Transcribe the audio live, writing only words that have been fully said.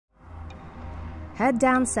Head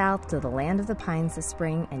down south to the land of the pines this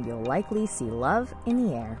spring and you'll likely see love in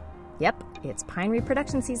the air. Yep, it's pine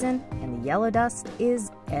reproduction season and the yellow dust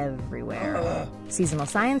is everywhere. Seasonal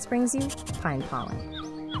science brings you pine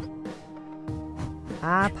pollen.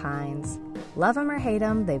 Ah, pines. Love them or hate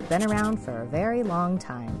them, they've been around for a very long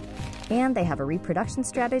time. And they have a reproduction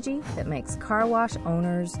strategy that makes car wash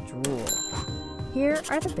owners drool. Here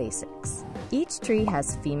are the basics. Each tree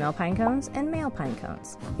has female pine cones and male pine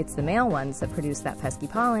cones. It's the male ones that produce that pesky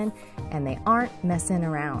pollen, and they aren't messing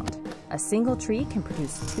around. A single tree can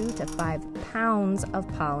produce 2 to 5 pounds of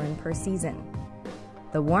pollen per season.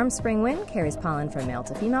 The warm spring wind carries pollen from male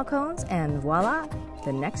to female cones, and voila,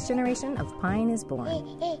 the next generation of pine is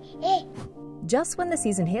born. Just when the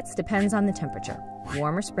season hits depends on the temperature.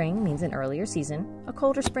 Warmer spring means an earlier season, a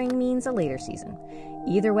colder spring means a later season.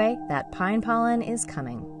 Either way, that pine pollen is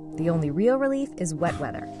coming. The only real relief is wet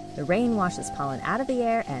weather. The rain washes pollen out of the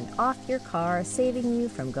air and off your car, saving you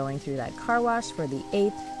from going through that car wash for the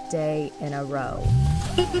 8th day in a row.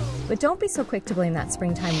 But don't be so quick to blame that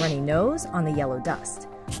springtime runny nose on the yellow dust.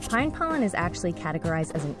 Pine pollen is actually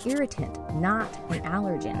categorized as an irritant, not an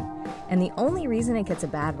allergen. And the only reason it gets a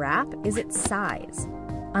bad rap is its size.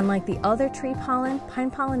 Unlike the other tree pollen, pine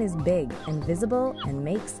pollen is big and visible and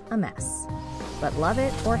makes a mess. But love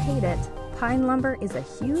it or hate it, pine lumber is a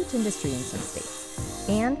huge industry in some states.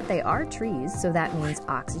 And they are trees, so that means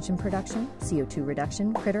oxygen production, CO2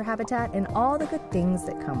 reduction, critter habitat, and all the good things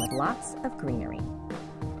that come with lots of greenery.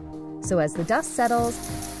 So as the dust settles,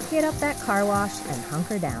 get up that car wash and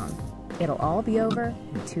hunker down. It'll all be over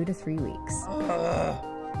in 2 to 3 weeks.